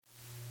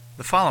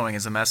The following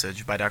is a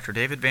message by Dr.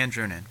 David Van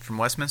Drunen from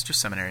Westminster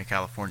Seminary,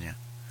 California.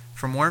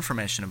 For more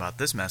information about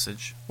this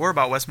message or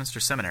about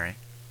Westminster Seminary,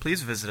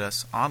 please visit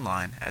us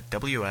online at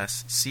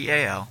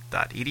wscal.edu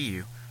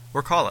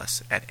or call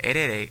us at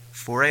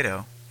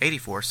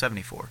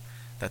 888-480-8474.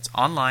 That's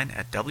online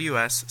at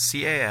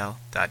wscal.edu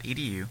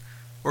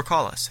or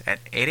call us at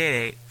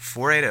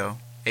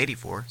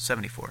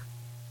 888-480-8474.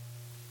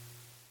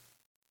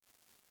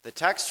 The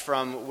text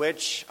from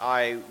which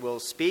I will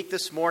speak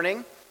this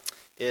morning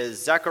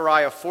is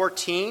Zechariah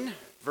 14,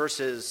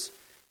 verses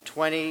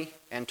 20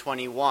 and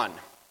 21.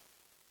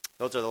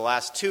 Those are the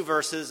last two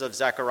verses of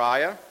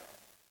Zechariah.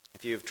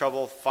 If you have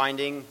trouble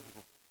finding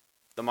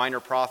the minor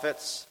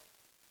prophets,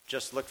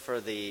 just look for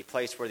the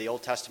place where the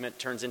Old Testament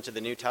turns into the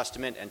New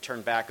Testament and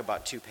turn back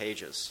about 2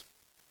 pages,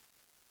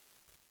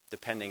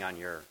 depending on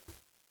your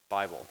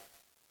Bible.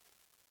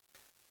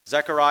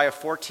 Zechariah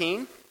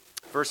 14,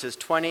 verses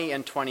 20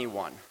 and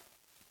 21.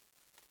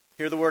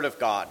 Hear the word of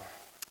God.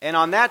 And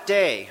on that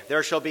day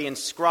there shall be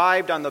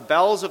inscribed on the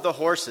bells of the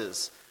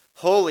horses,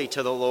 Holy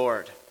to the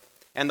Lord.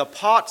 And the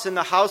pots in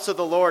the house of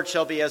the Lord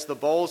shall be as the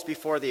bowls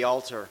before the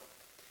altar.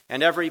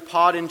 And every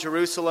pot in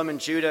Jerusalem and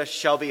Judah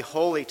shall be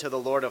holy to the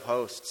Lord of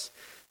hosts,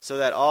 so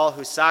that all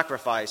who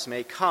sacrifice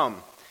may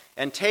come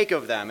and take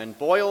of them and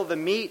boil the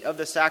meat of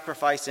the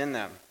sacrifice in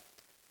them.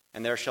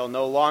 And there shall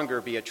no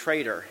longer be a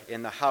traitor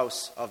in the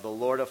house of the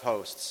Lord of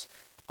hosts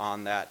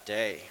on that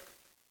day.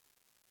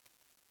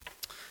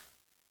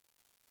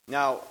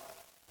 Now,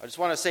 I just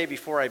want to say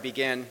before I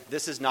begin,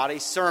 this is not a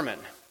sermon.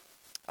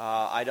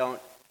 I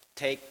don't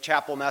take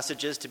chapel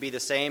messages to be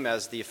the same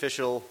as the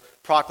official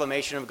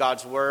proclamation of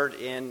God's Word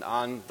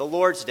on the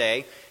Lord's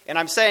Day. And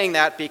I'm saying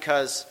that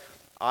because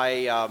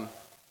I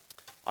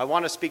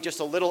want to speak just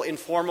a little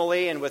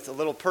informally and with a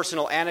little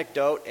personal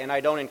anecdote, and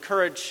I don't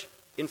encourage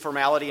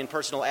informality and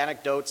personal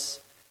anecdotes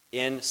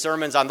in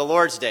sermons on the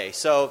Lord's Day.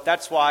 So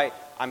that's why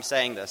I'm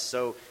saying this.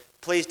 So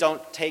please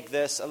don't take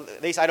this,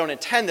 at least I don't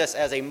intend this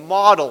as a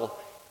model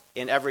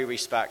in every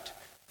respect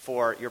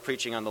for your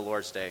preaching on the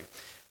Lord's Day.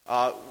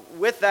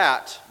 With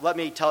that, let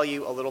me tell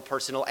you a little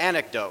personal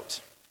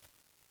anecdote.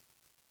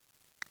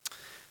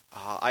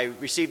 I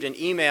received an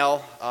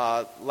email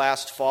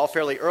last fall,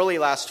 fairly early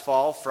last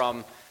fall,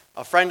 from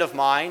a friend of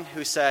mine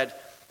who said,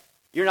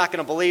 "You're not going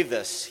to believe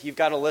this. You've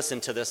got to listen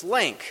to this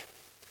link."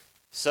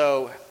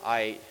 So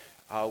I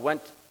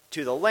went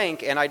to the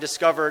link and I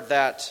discovered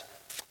that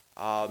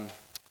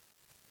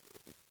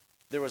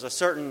there was a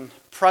certain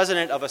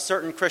president of a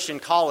certain Christian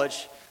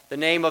college, the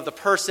name of the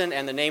person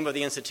and the name of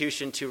the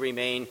institution to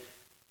remain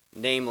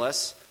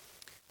nameless,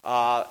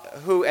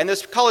 and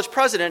this college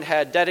president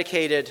had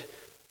dedicated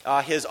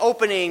his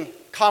opening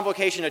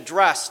convocation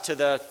address to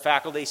the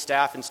faculty,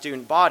 staff, and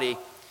student body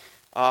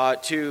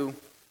to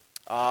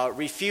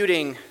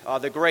refuting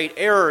the great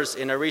errors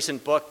in a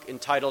recent book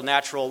entitled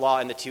Natural Law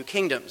in the Two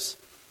Kingdoms.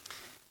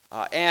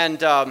 Part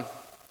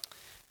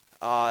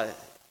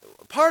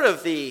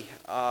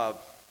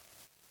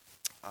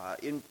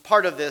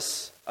of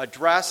this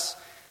address,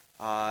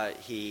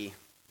 he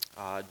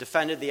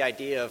defended the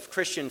idea of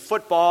Christian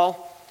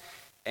football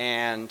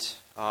and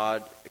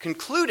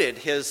concluded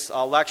his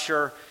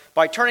lecture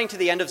by turning to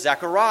the end of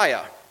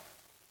Zechariah.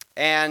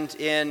 And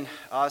in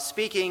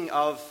speaking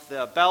of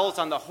the bells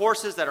on the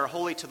horses that are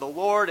holy to the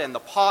Lord and the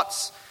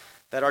pots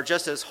that are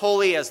just as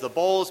holy as the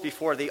bowls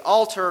before the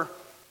altar,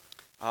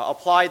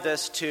 applied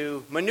this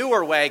to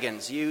manure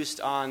wagons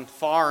used on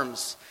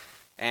farms.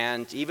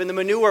 And even the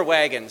manure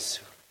wagons,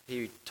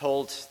 he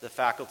told the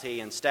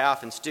faculty and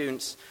staff and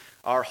students,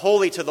 are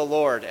holy to the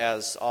Lord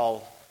as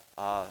all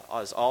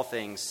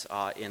things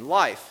in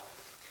life.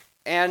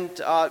 And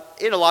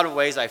in a lot of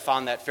ways, I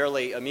found that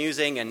fairly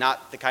amusing and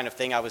not the kind of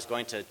thing I was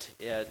going to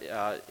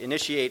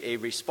initiate a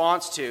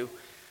response to.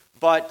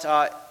 But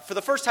for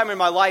the first time in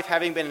my life,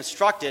 having been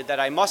instructed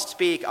that I must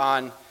speak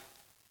on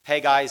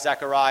Haggai,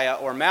 Zechariah,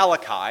 or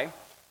Malachi,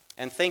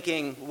 and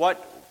thinking, what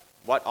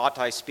ought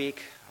I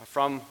speak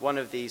from one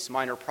of these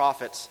minor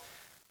prophets,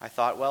 I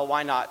thought, well,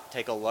 why not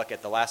take a look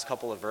at the last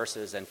couple of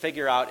verses and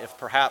figure out if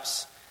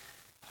perhaps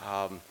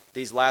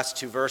these last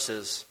two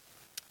verses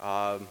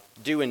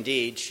do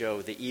indeed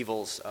show the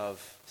evils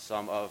of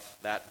some of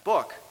that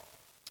book,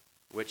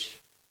 which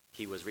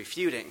he was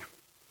refuting.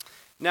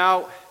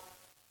 Now,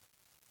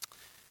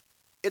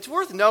 it's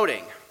worth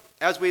noting,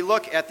 as we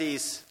look at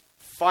these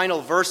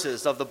final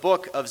verses of the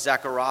book of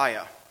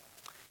Zechariah,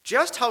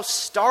 just how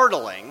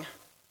startling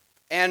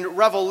and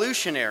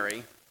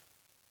revolutionary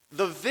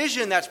the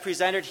vision that's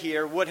presented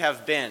here would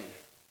have been,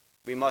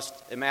 we must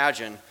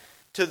imagine,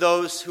 to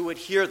those who would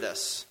hear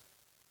this.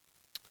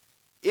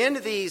 In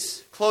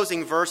these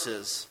closing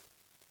verses,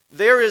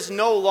 there is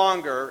no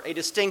longer a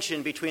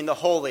distinction between the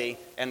holy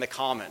and the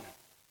common,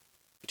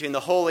 between the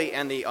holy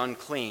and the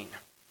unclean.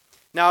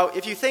 Now,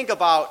 if you think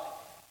about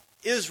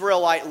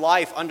Israelite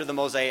life under the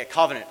Mosaic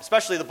covenant,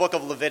 especially the book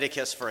of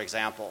Leviticus, for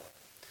example,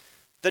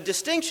 the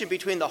distinction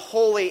between the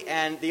holy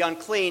and the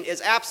unclean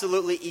is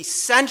absolutely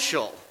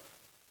essential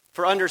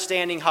for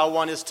understanding how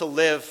one is to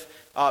live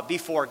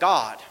before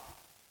God.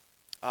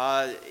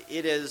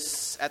 It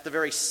is at the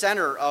very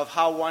center of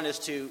how one is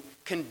to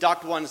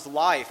conduct one's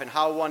life and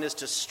how one is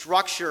to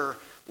structure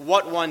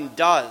what one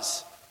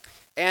does.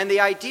 And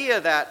the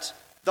idea that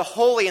the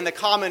holy and the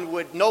common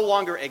would no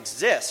longer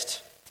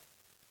exist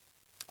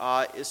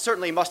it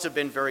certainly must have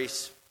been very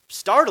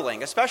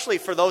startling, especially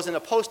for those in a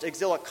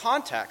post-exilic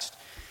context,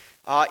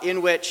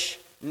 in which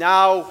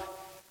now,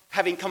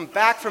 having come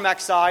back from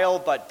exile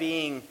but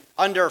being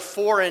under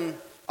foreign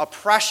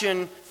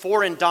oppression,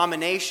 foreign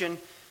domination,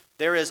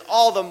 there is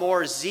all the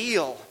more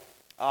zeal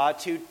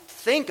to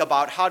think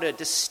about how to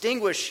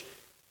distinguish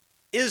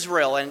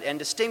Israel and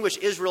distinguish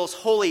Israel's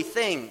holy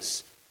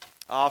things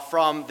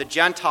from the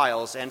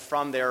Gentiles and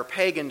from their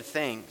pagan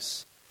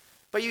things.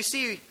 But you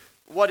see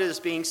what is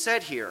being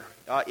said here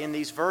in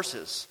these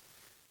verses.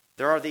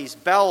 There are these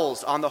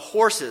bells on the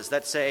horses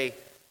that say,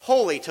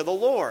 "Holy to the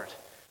Lord."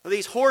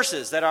 These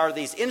horses that are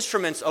these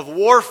instruments of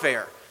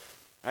warfare,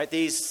 right?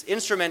 These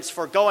instruments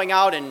for going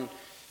out and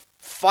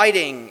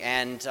fighting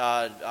and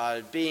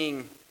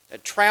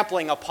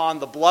trampling upon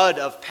the blood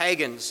of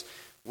pagans.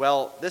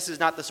 Well, this is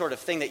not the sort of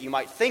thing that you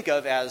might think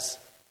of as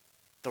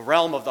the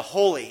realm of the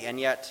holy, and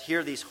yet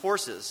here these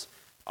horses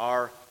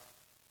are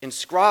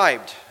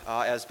inscribed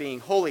as being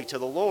holy to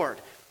the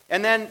Lord.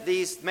 And then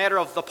these matter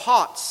of the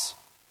pots.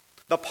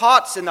 The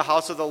pots in the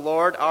house of the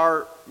Lord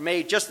are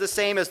made just the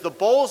same as the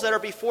bowls that are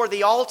before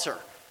the altar.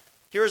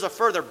 Here's a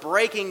further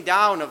breaking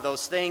down of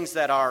those things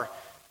that are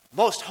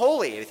most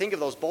holy. You think of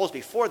those bowls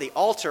before the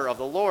altar of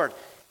the Lord,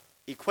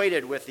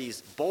 equated with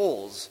these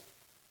bowls,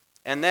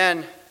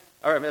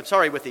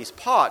 with these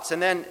pots.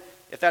 And then,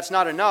 if that's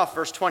not enough,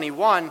 verse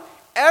 21,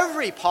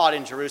 every pot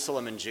in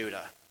Jerusalem and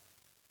Judah,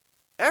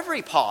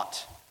 every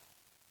pot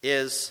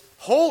is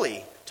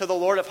holy to the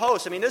Lord of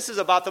hosts. I mean, this is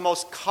about the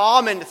most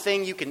common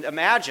thing you can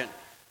imagine,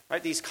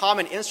 right? These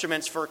common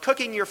instruments for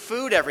cooking your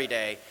food every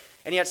day.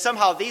 And yet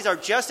somehow these are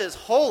just as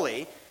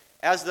holy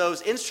as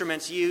those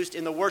instruments used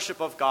in the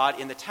worship of God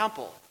in the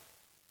temple.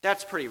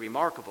 That's pretty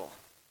remarkable.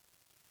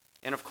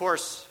 And of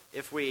course,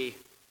 if we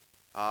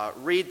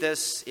read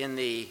this in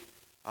the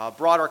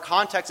broader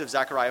context of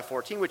Zechariah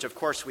 14, which of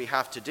course we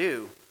have to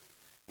do,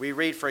 we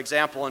read, for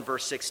example, in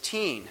verse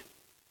 16,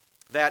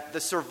 that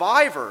the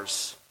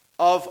survivors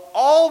of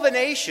all the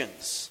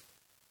nations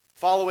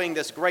following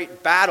this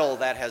great battle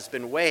that has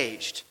been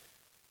waged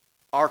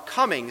are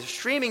coming,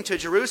 streaming to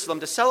Jerusalem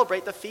to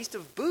celebrate the Feast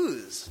of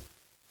Booths.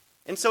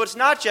 And so it's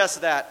not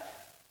just that,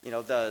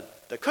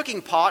 the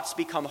cooking pots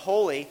become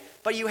holy,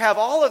 but you have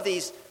all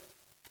these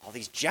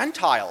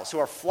Gentiles who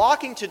are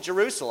flocking to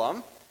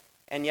Jerusalem,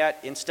 and yet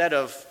instead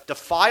of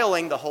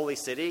defiling the holy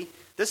city,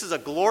 this is a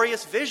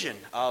glorious vision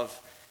of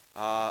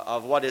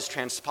what is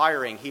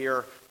transpiring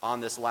here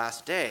on this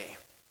last day.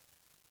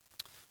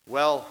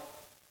 Well,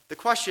 the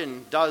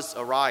question does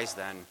arise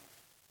then,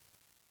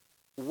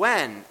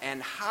 when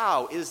and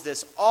how is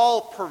this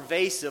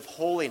all-pervasive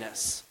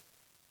holiness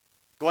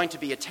going to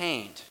be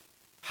attained?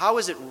 How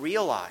is it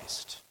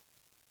realized?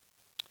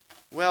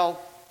 Well,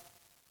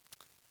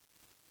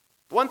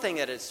 one thing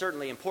that is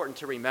certainly important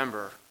to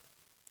remember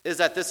is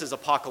that this is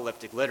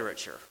apocalyptic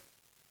literature.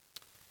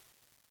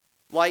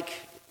 Like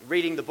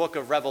reading the book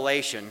of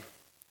Revelation,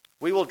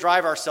 we will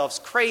drive ourselves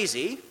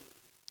crazy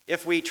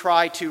if we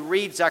try to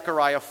read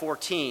Zechariah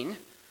 14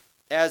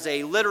 as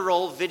a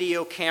literal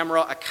video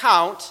camera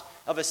account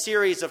of a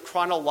series of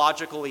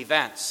chronological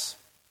events.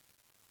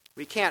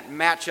 We can't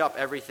match up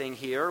everything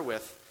here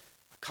with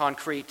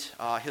concrete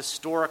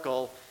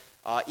historical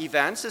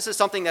events. This is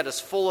something that is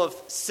full of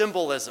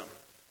symbolism.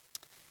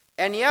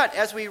 And yet,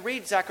 as we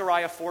read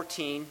Zechariah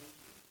 14,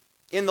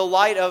 in the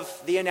light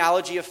of the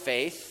analogy of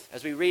faith,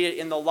 as we read it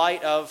in the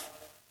light of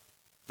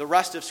the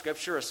rest of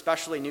Scripture,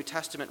 especially New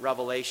Testament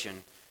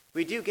revelation,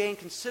 we do gain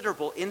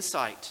considerable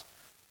insight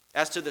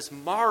as to this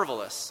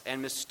marvelous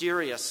and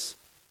mysterious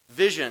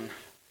vision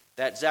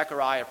that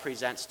Zechariah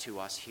presents to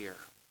us here.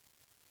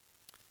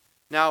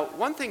 Now,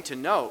 one thing to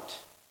note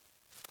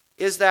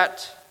is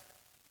that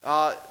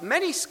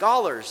many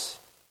scholars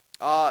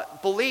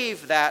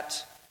believe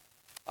that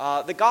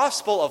the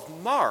Gospel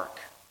of Mark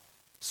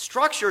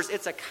structures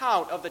its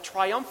account of the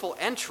triumphal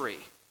entry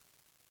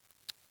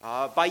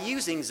by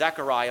using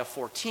Zechariah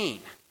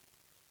 14.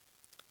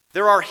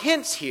 There are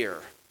hints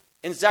here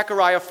in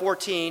Zechariah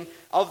 14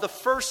 of the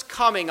first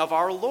coming of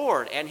our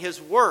Lord and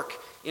his work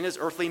in his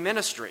earthly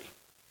ministry.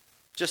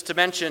 Just to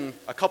mention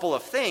a couple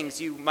of things,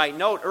 you might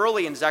note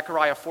early in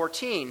Zechariah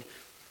 14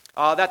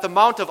 that the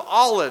Mount of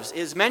Olives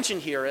is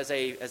mentioned here as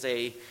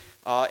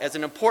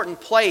an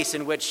important place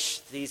in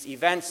which these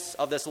events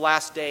of this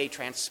last day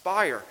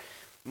transpire.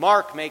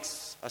 Mark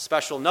makes a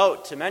special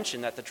note to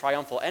mention that the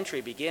triumphal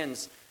entry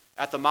begins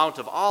at the Mount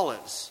of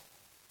Olives.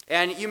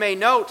 And you may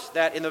note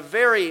that in the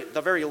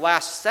very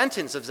last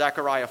sentence of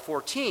Zechariah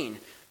 14,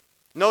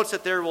 notes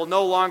that there will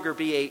no longer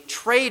be a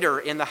traitor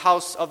in the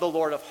house of the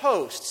Lord of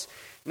hosts.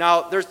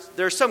 Now,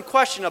 there's some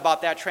question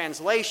about that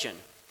translation,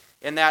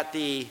 in that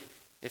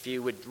if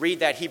you would read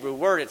that Hebrew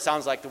word, it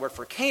sounds like the word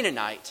for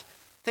Canaanite.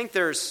 I think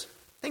there's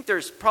think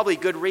there's probably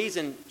good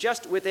reason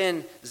just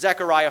within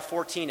Zechariah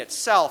 14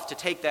 itself to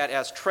take that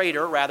as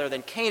traitor rather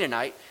than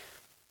Canaanite.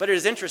 But it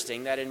is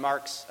interesting that in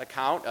Mark's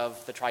account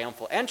of the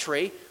triumphal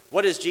entry,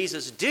 what does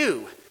Jesus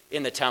do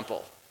in the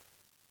temple?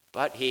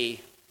 But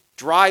he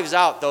drives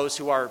out those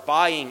who are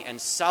buying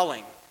and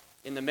selling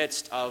in the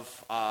midst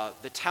of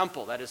the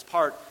temple. That is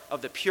part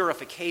of the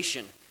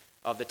purification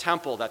of the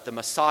temple that the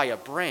Messiah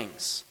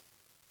brings.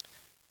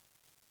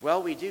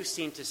 Well, we do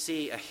seem to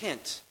see a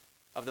hint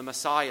of the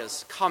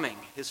Messiah's coming,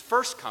 his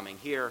first coming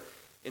here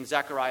in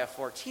Zechariah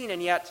 14,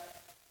 and yet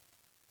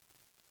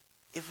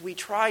if we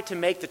try to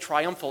make the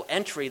triumphal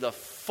entry the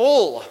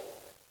full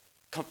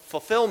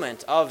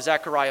fulfillment of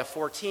Zechariah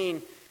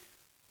 14,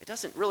 it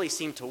doesn't really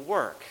seem to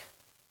work.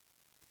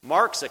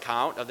 Mark's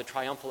account of the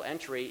triumphal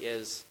entry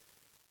is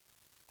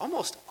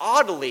almost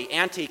oddly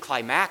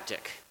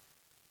anticlimactic.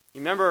 You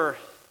remember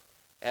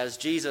as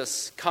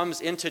Jesus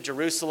comes into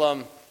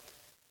Jerusalem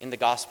in the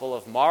Gospel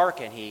of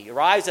Mark and he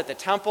arrives at the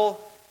temple,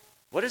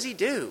 what does he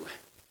do?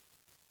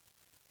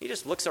 He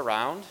just looks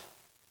around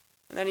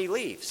and then he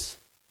leaves.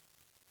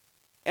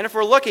 And if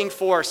we're looking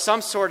for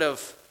some sort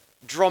of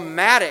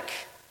dramatic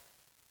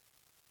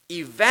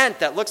event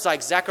that looks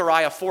like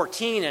Zechariah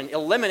 14 and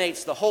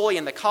eliminates the holy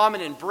and the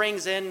common and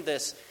brings in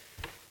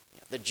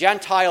the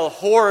Gentile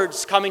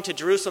hordes coming to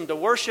Jerusalem to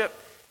worship,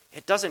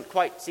 it doesn't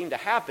quite seem to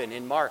happen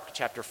in Mark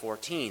chapter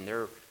 14.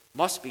 There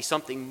must be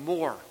something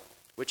more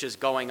which is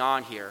going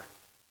on here.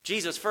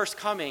 Jesus' first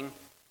coming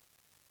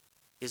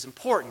is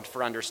important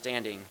for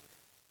understanding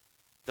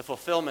the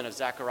fulfillment of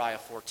Zechariah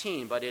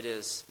 14, but it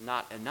is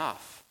not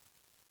enough.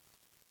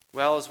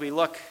 Well, as we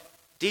look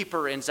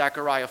deeper in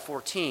Zechariah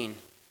 14,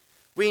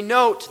 we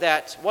note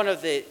that one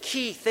of the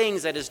key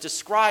things that is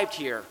described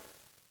here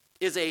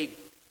is a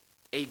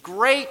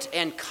great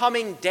and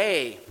coming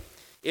day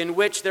in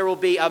which there will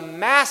be a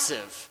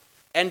massive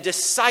and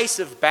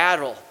decisive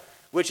battle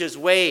which is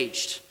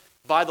waged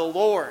by the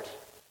Lord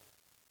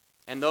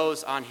and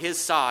those on his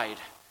side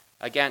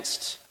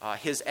against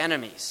his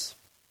enemies.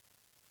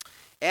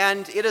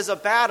 And it is a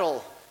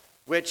battle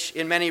which,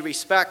 in many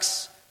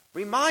respects,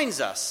 reminds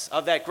us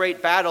of that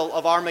great battle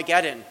of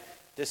Armageddon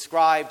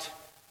described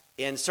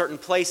in certain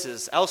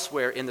places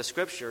elsewhere in the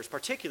Scriptures.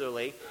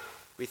 Particularly,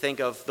 we think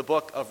of the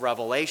book of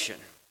Revelation.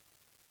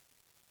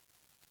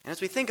 And as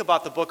we think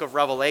about the book of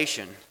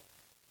Revelation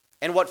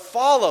and what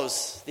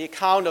follows the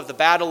account of the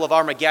battle of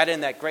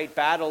Armageddon, that great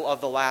battle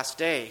of the last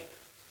day,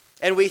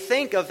 and we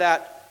think of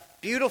that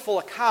beautiful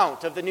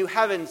account of the new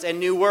heavens and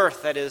new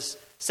earth that is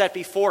set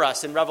before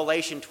us in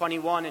Revelation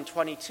 21 and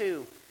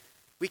 22,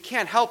 we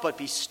can't help but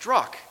be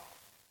struck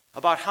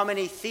about how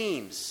many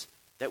themes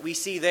that we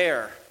see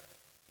there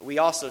we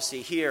also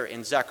see here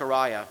in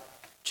Zechariah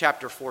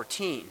chapter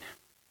 14.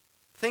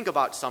 Think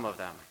about some of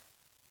them.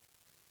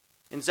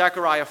 In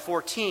Zechariah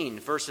 14,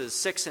 verses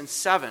 6 and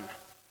 7,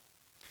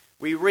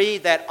 we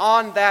read that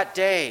on that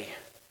day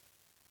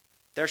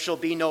there shall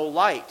be no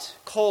light,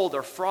 cold,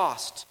 or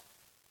frost.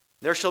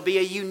 There shall be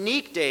a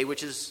unique day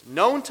which is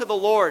known to the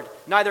Lord,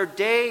 neither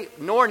day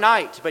nor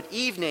night, but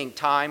evening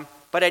time.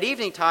 But at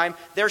evening time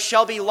there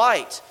shall be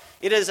light.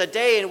 It is a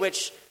day in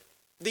which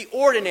the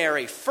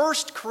ordinary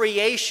first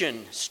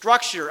creation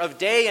structure of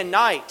day and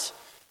night,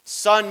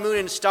 sun, moon,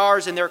 and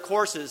stars in their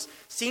courses,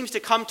 seems to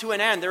come to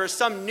an end. There is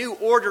some new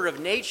order of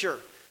nature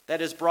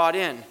that is brought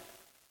in.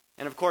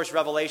 And of course,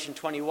 Revelation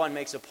 21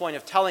 makes a point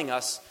of telling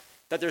us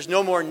that there's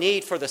no more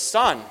need for the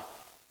sun.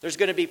 There's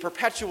going to be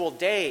perpetual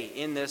day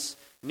in this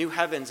new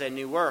heavens and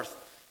new earth.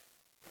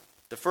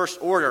 The first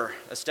order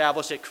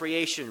established at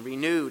creation,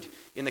 renewed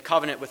in the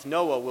covenant with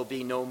Noah, will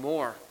be no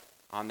more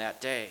on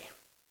that day.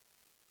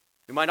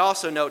 We might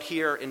also note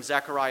here in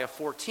Zechariah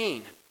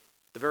 14,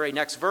 the very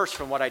next verse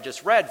from what I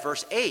just read,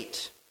 verse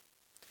 8,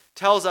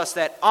 tells us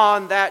that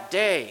on that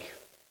day,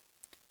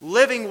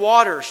 living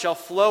water shall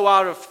flow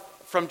out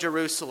from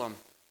Jerusalem,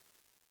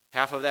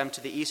 half of them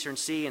to the eastern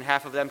sea and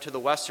half of them to the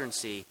western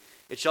sea.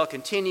 It shall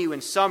continue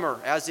in summer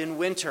as in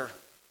winter.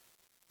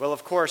 Well,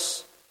 of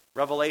course,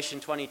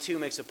 Revelation 22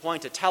 makes a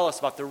point to tell us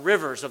about the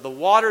rivers of the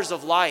waters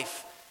of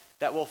life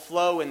that will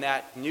flow in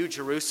that new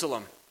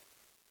Jerusalem,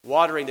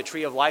 watering the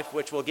tree of life,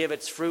 which will give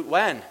its fruit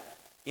when?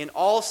 In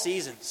all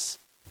seasons.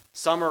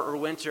 Summer or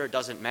winter, it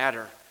doesn't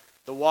matter.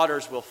 The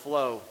waters will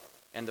flow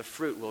and the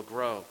fruit will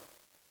grow.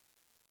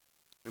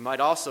 We might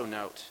also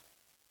note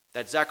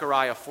that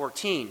Zechariah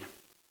 14,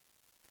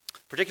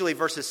 particularly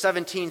verses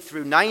 17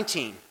 through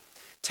 19,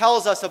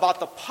 tells us about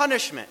the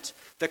punishment,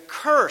 the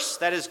curse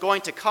that is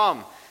going to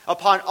come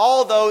upon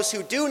all those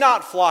who do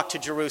not flock to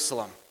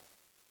Jerusalem.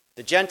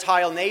 The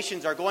Gentile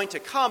nations are going to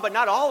come, but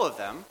not all of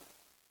them.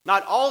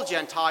 Not all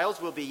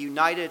Gentiles will be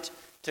united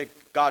to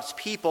God's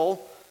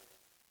people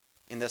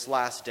in this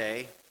last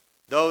day.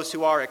 Those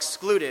who are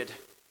excluded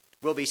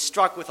will be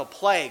struck with a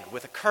plague,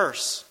 with a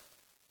curse.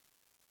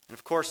 And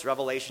of course,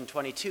 Revelation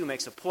 22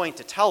 makes a point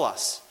to tell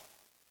us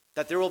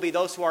that there will be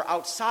those who are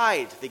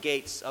outside the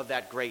gates of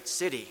that great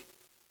city.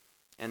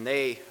 And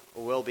they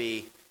will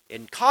be,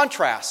 in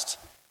contrast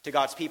to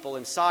God's people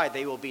inside,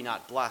 they will be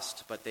not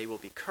blessed, but they will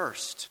be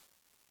cursed.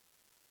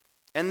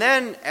 And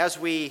then as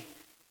we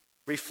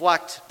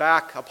reflect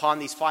back upon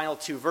these final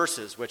two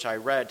verses, which I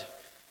read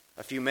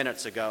a few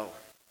minutes ago,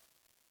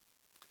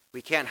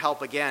 we can't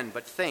help again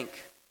but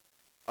think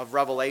of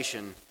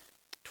Revelation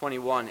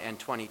 21 and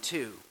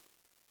 22.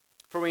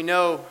 For we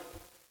know,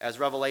 as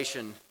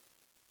Revelation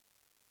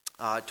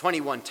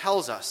 21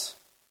 tells us,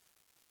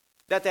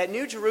 that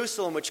New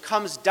Jerusalem which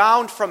comes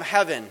down from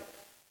heaven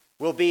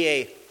will be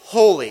a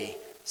holy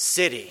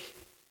city.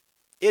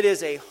 It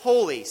is a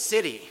holy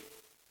city,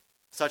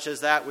 such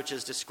as that which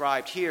is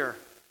described here,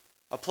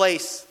 a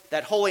place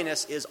that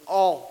holiness is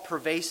all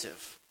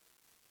pervasive.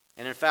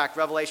 And in fact,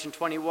 Revelation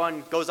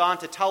 21 goes on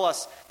to tell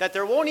us that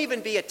there won't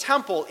even be a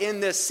temple in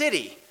this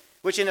city,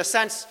 which in a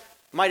sense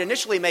might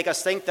initially make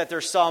us think that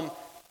there's some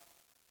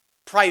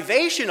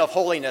privation of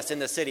holiness in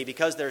the city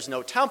because there's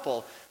no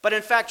temple. But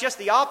in fact, just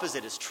the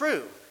opposite is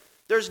true.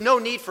 There's no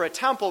need for a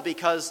temple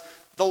because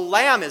the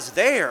Lamb is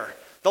there.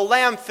 The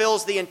Lamb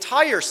fills the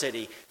entire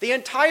city. The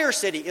entire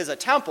city is a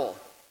temple.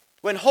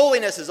 When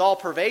holiness is all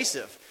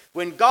pervasive,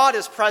 when God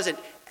is present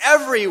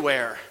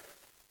everywhere,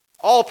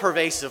 all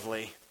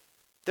pervasively,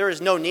 there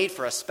is no need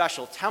for a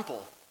special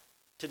temple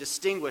to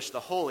distinguish the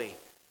holy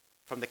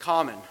from the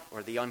common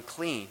or the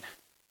unclean.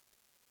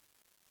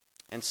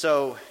 And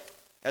so,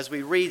 as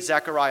we read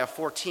Zechariah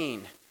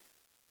 14,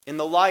 in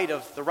the light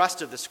of the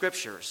rest of the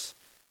scriptures,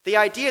 the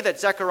idea that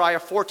Zechariah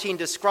 14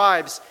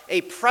 describes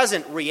a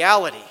present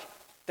reality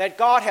that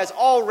God has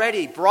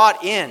already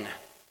brought in,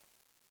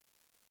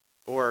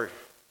 or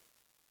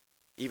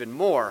even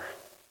more,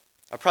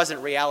 a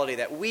present reality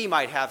that we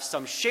might have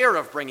some share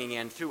of bringing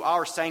in through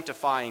our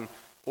sanctifying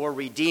or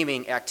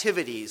redeeming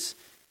activities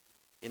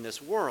in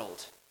this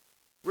world,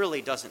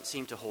 really doesn't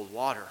seem to hold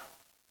water.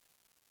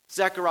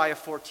 Zechariah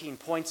 14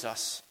 points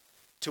us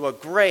to a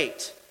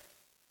great,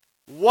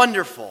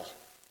 wonderful,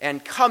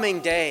 and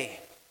coming day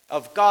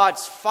of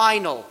God's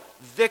final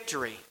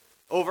victory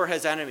over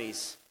his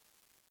enemies.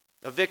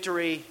 A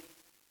victory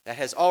that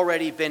has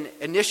already been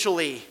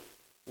initially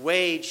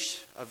waged,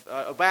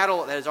 a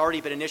battle that has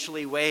already been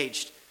initially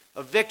waged,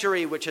 a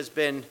victory which has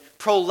been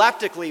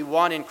proleptically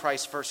won in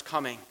Christ's first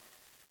coming,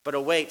 but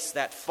awaits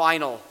that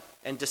final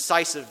and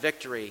decisive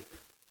victory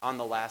on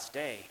the last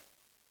day.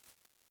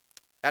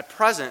 At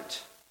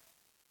present,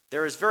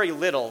 there is very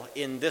little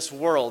in this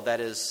world that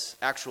is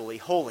actually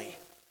holy.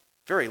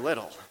 Very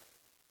little.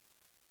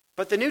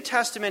 But the New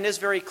Testament is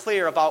very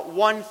clear about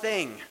one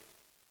thing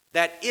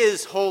that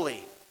is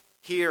holy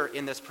here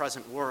in this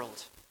present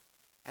world,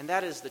 and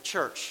that is the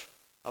church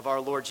of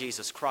our Lord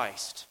Jesus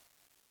Christ.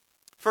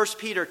 1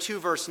 Peter 2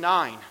 verse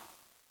 9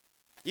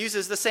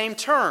 uses the same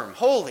term,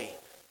 holy,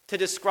 to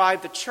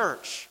describe the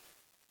church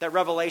that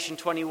Revelation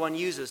 21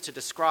 uses to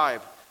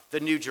describe the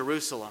New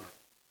Jerusalem.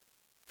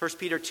 1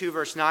 Peter 2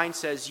 verse 9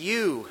 says,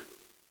 You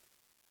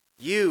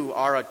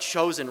are a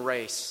chosen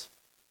race,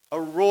 a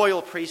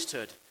royal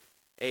priesthood,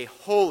 a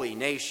holy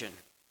nation,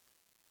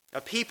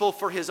 a people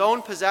for his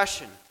own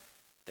possession,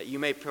 that you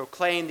may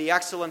proclaim the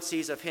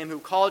excellencies of him who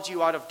called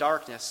you out of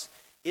darkness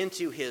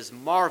into his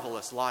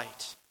marvelous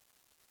light.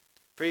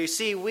 For you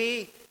see,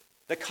 we,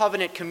 the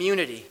covenant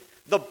community,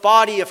 the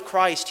body of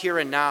Christ here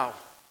and now,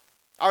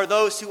 are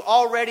those who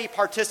already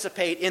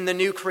participate in the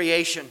new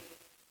creation.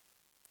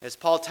 As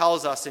Paul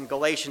tells us in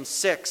Galatians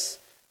 6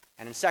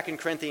 and in 2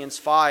 Corinthians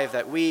 5,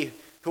 that we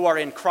who are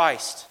in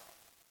Christ,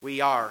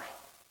 we are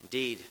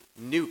indeed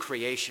new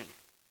creation.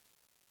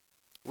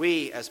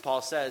 We, as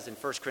Paul says in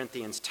 1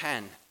 Corinthians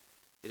 10,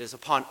 it is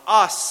upon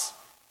us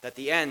that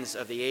the ends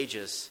of the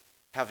ages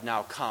have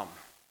now come.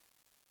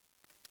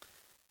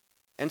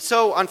 And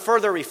so, on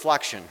further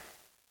reflection,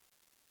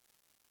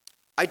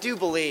 I do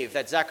believe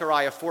that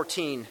Zechariah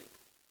 14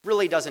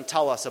 really doesn't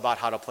tell us about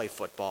how to play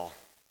football.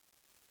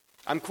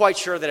 I'm quite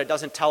sure that it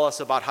doesn't tell us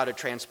about how to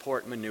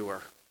transport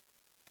manure.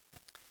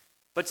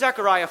 But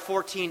Zechariah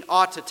 14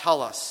 ought to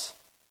tell us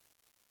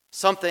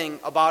something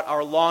about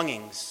our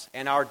longings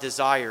and our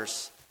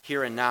desires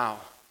here and now.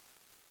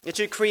 It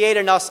should create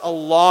in us a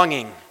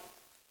longing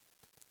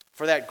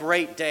for that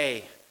great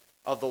day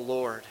of the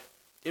Lord,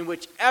 in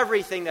which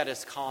everything that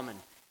is common,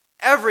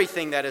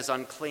 everything that is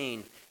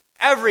unclean,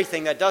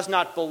 everything that does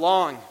not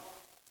belong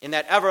in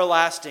that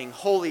everlasting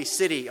holy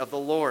city of the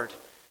Lord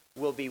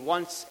will be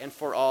once and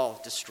for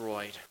all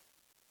destroyed.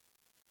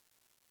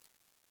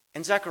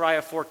 And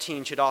Zechariah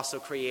 14 should also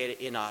create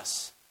in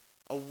us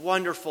a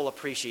wonderful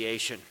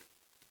appreciation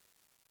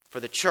for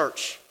the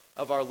church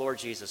of our Lord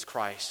Jesus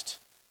Christ,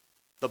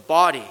 the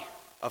body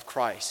of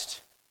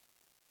Christ.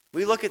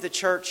 We look at the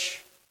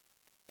church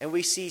and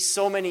we see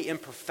so many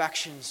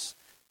imperfections,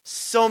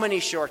 so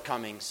many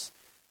shortcomings,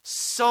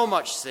 so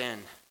much sin.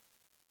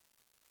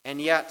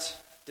 And yet,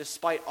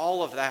 despite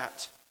all of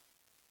that,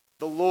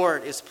 the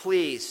Lord is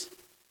pleased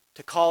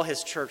to call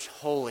his church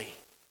holy,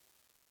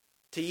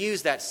 to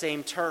use that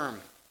same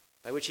term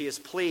by which he is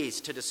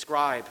pleased to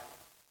describe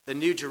the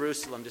New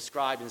Jerusalem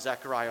described in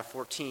Zechariah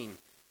 14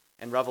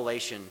 and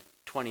Revelation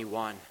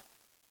 21.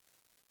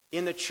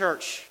 In the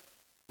church,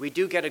 we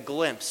do get a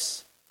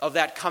glimpse of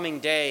that coming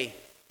day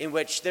in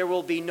which there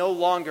will be no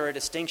longer a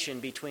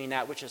distinction between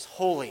that which is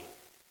holy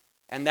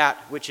and that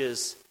which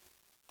is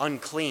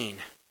unclean.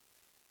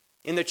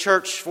 In the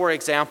church, for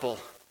example,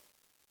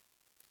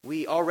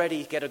 we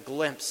already get a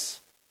glimpse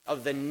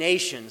of the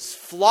nations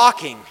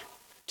flocking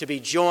to be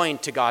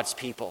joined to God's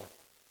people,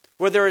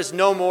 where there is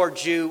no more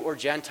Jew or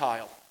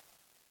Gentile,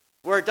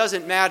 where it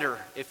doesn't matter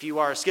if you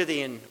are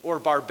Scythian or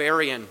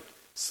barbarian,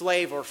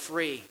 slave or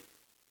free.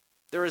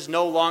 There is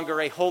no longer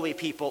a holy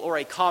people or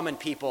a common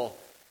people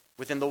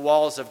within the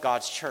walls of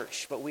God's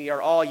church, but we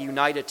are all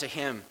united to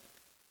him,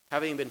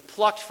 having been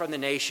plucked from the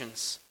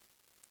nations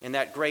in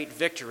that great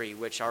victory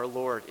which our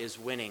Lord is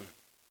winning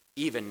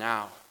even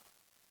now.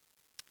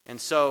 And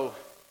so,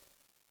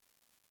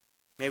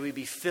 may we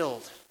be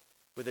filled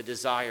with a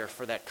desire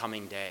for that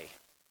coming day.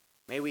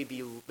 May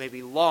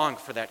we long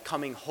for that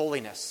coming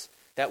holiness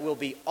that will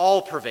be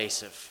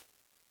all-pervasive.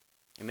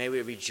 And may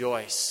we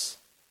rejoice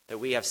that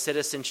we have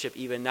citizenship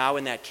even now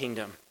in that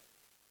kingdom,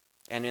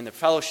 and in the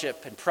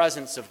fellowship and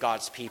presence of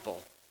God's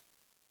people,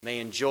 may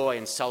enjoy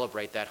and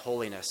celebrate that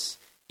holiness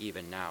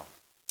even now.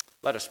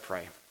 Let us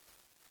pray.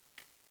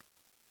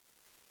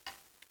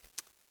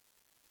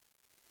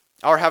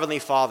 Our Heavenly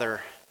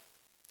Father,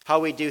 how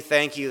we do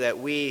thank you that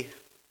we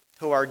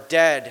who are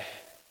dead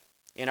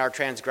in our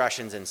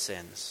transgressions and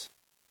sins,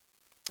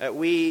 that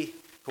we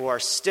who are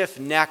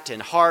stiff-necked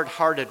and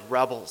hard-hearted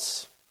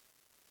rebels,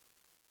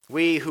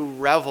 we who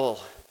revel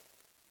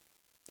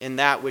in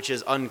that which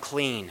is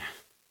unclean,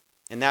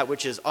 in that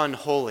which is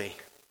unholy,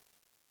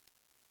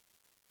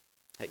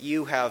 that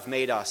you have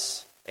made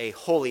us a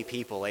holy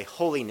people, a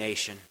holy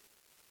nation,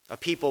 a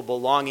people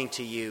belonging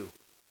to you,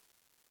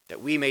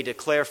 that we may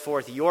declare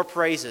forth your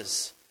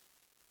praises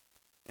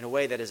in a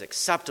way that is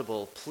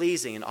acceptable,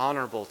 pleasing, and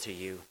honorable to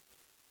you.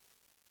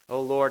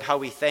 O Lord, how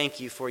we thank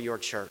you for your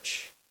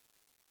church.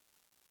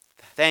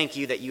 Thank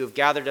you that you have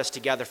gathered us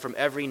together from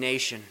every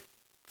nation,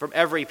 from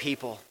every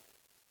people,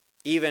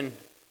 even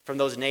from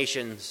those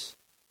nations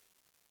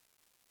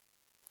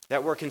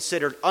that were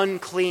considered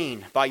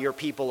unclean by your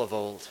people of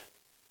old.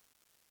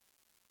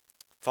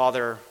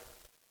 Father,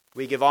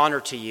 we give honor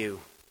to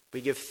you,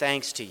 we give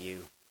thanks to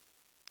you,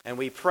 and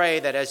we pray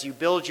that as you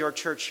build your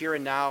church here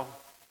and now,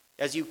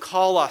 as you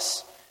call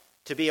us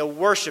to be a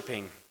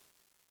worshiping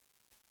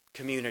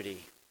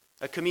community,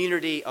 a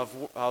community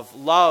of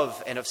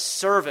love and of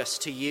service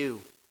to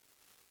you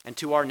and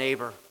to our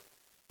neighbor,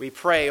 we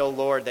pray, O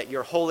Lord, that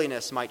your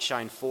holiness might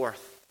shine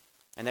forth,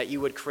 and that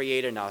you would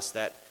create in us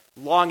that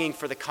longing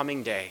for the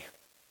coming day,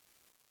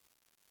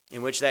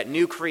 in which that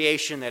new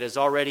creation that is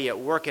already at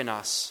work in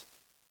us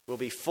will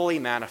be fully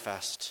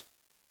manifest,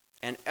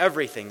 and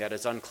everything that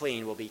is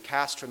unclean will be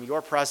cast from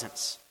your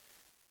presence,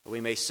 that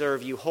we may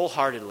serve you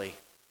wholeheartedly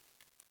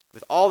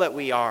with all that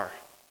we are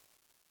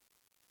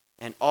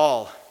and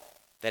all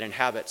that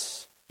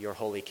inhabits your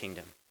holy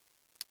kingdom.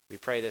 We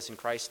pray this in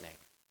Christ's name.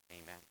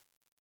 Amen.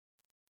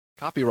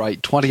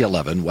 Copyright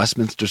 2011,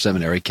 Westminster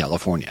Seminary,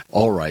 California.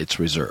 All rights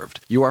reserved.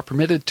 You are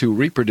permitted to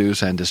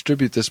reproduce and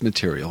distribute this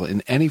material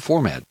in any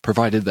format,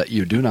 provided that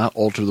you do not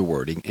alter the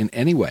wording in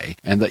any way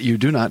and that you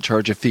do not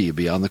charge a fee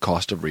beyond the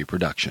cost of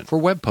reproduction. For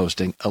web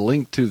posting, a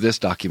link to this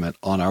document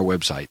on our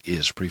website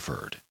is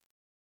preferred.